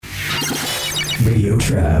Radio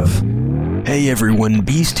Trav. Hey everyone,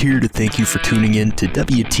 Beast here to thank you for tuning in to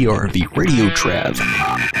WTRV Radio Trav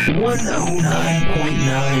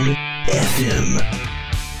 109.9 FM.